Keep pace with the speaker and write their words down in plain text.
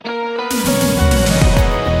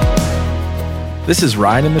This is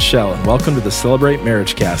Ryan and Michelle, and welcome to the Celebrate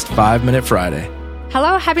Marriage Cast 5-Minute Friday.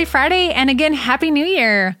 Hello, happy Friday, and again, Happy New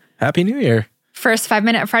Year. Happy New Year. First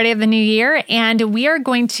 5-Minute Friday of the new year, and we are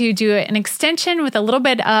going to do an extension with a little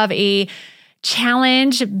bit of a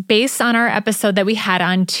challenge based on our episode that we had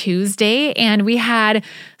on Tuesday, and we had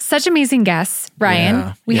such amazing guests,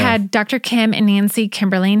 Ryan. We had Dr. Kim and Nancy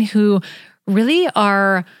Kimberling, who really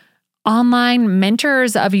are online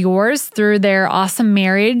mentors of yours through their awesome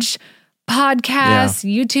marriage podcasts,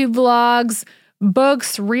 YouTube vlogs,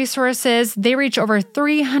 books, resources. They reach over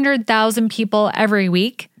 300,000 people every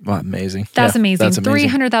week. Wow, amazing. That's amazing.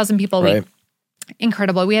 300,000 people a week.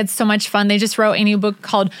 Incredible. We had so much fun. They just wrote a new book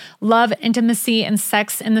called Love, Intimacy, and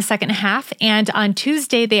Sex in the Second Half. And on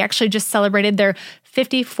Tuesday, they actually just celebrated their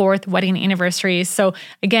 54th wedding anniversary. So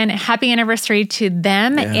again, happy anniversary to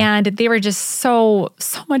them. And they were just so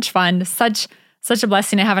much fun. Such a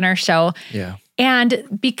blessing to have on our show. Yeah.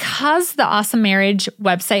 And because the Awesome Marriage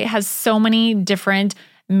website has so many different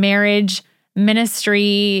marriage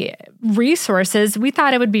ministry resources, we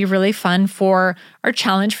thought it would be really fun for our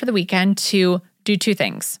challenge for the weekend to do two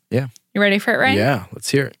things. Yeah. You ready for it, Ryan? Yeah, let's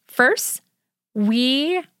hear it. First,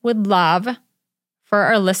 we would love for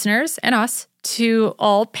our listeners and us to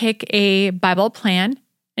all pick a Bible plan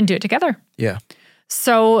and do it together. Yeah.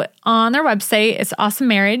 So on their website, it's Awesome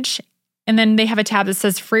Marriage, and then they have a tab that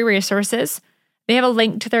says free resources. They have a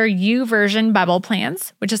link to their YouVersion Bible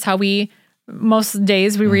plans, which is how most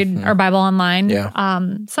days we read our Bible online. Yeah.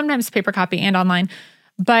 Sometimes paper copy and online.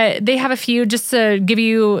 But they have a few just to give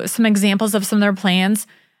you some examples of some of their plans.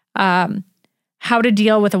 How to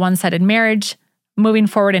deal with a one-sided marriage, moving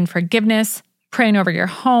forward in forgiveness, praying over your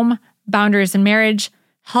home, boundaries in marriage,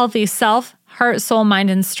 healthy self, heart, soul, mind,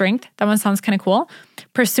 and strength. That one sounds kind of cool.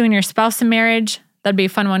 Pursuing your spouse in marriage. That'd be a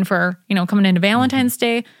fun one for, coming into Valentine's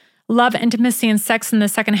Day. Love, Intimacy, and Sex in the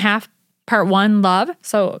Second Half, Part 1, Love.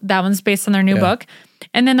 So that one's based on their new book.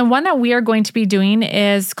 And then the one that we are going to be doing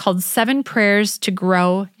is called 7 Prayers to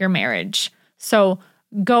Grow Your Marriage. So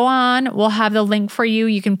go on. We'll have the link for you.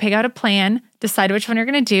 You can pick out a plan, decide which one you're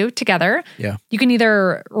going to do together. Yeah. You can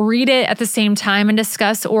either read it at the same time and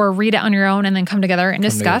discuss, or read it on your own and then come together and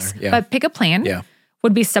discuss. Yeah. But pick a plan. Yeah.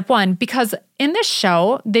 Would be step one, because in this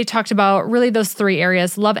show, they talked about really those 3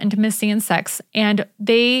 areas, love, intimacy, and sex. And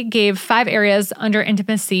they gave 5 areas under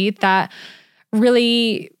intimacy that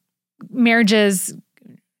really marriages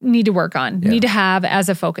need to work on, need to have as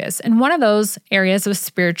a focus. And one of those areas was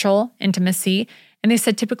spiritual intimacy. And they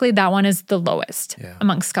said typically that one is the lowest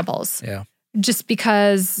amongst couples. Yeah. Just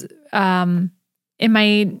because it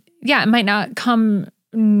might not come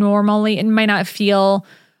normally. It might not feel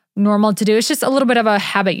normal to do. It's just a little bit of a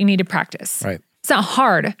habit you need to practice. Right. It's not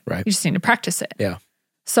hard. Right. You just need to practice it. Yeah.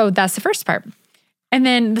 So that's the first part. And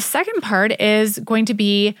then the second part is going to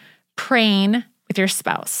be praying with your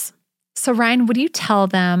spouse. So Ryan, would you tell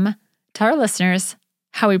our listeners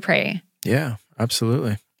how we pray? Yeah,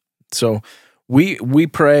 absolutely. So we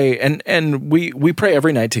pray and we pray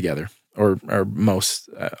every night together, or most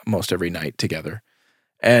every night together.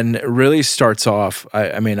 And it really starts off,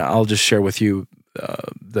 I'll just share with you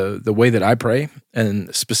the way that I pray,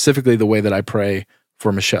 and specifically the way that I pray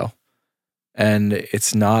for Michelle. And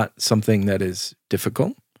it's not something that is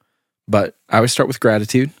difficult, but I always start with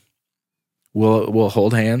gratitude. We'll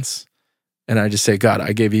hold hands, and I just say, God,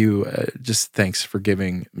 I give you just thanks for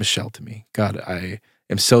giving Michelle to me. God, I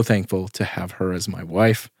am so thankful to have her as my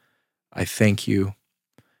wife. I thank you.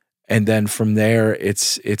 And then from there,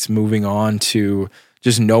 it's moving on to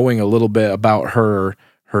just knowing a little bit about her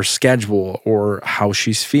schedule or how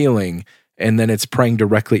she's feeling, and then it's praying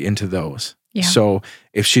directly into those. Yeah. So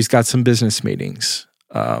if she's got some business meetings,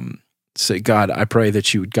 say, God, I pray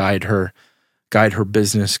that you would guide her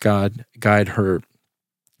business, God, guide her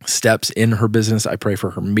steps in her business. I pray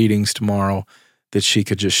for her meetings tomorrow, that she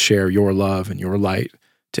could just share your love and your light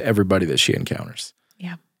to everybody that she encounters.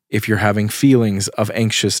 Yeah. If you're having feelings of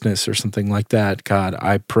anxiousness or something like that, God,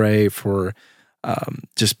 I pray for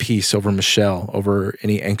just peace over Michelle, over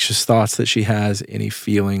any anxious thoughts that she has, any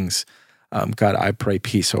feelings. God, I pray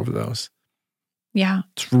peace over those. Yeah.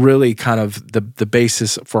 It's really kind of the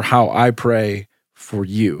basis for how I pray for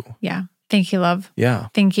you. Yeah. Thank you, love. Yeah.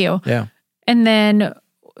 Thank you. Yeah. And then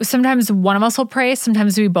sometimes one of us will pray.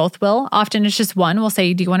 Sometimes we both will. Often it's just one. We'll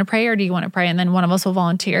say, do you want to pray or do you want to pray? And then one of us will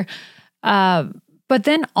volunteer. But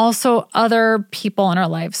then also other people in our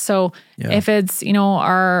lives. So if it's,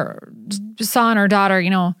 our son or daughter,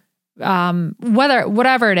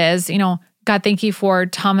 whatever it is, God, thank you for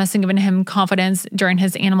Thomas and giving him confidence during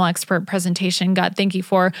his animal expert presentation. God, thank you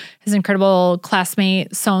for his incredible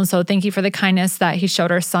classmate, so-and-so. Thank you for the kindness that he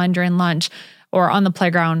showed our son during lunch. or on the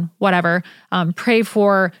playground, whatever. Pray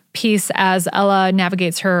for peace as Ella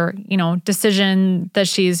navigates her, decision that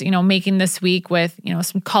she's, making this week with,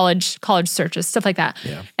 some college searches, stuff like that.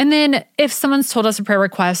 Yeah. And then if someone's told us a prayer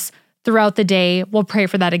request throughout the day, we'll pray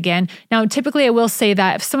for that again. Now, typically I will say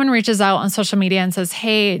that if someone reaches out on social media and says,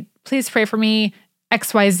 hey, please pray for me,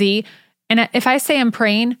 XYZ. And if I say I'm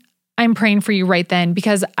praying for you right then,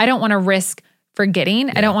 because I don't want to risk forgetting.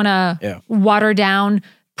 I don't want to water down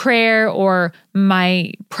prayer or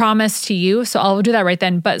my promise to you. So I'll do that right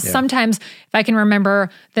then. But sometimes if I can remember,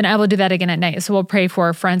 then I will do that again at night. So we'll pray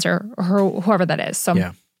for friends or whoever that is. So,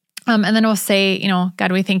 and then we'll say,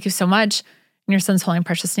 God, we thank you so much in your son's holy and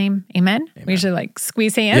precious name. Amen. We usually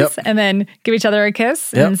squeeze hands and then give each other a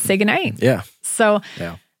kiss and say goodnight. Yeah. So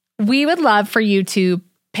we would love for you to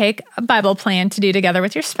pick a Bible plan to do together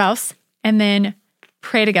with your spouse and then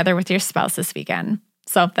pray together with your spouse this weekend.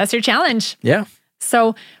 So that's your challenge. Yeah.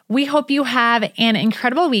 So we hope you have an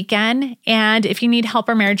incredible weekend. And if you need help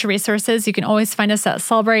or marriage resources, you can always find us at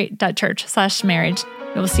celebrate.church/marriage.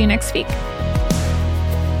 We will see you next week.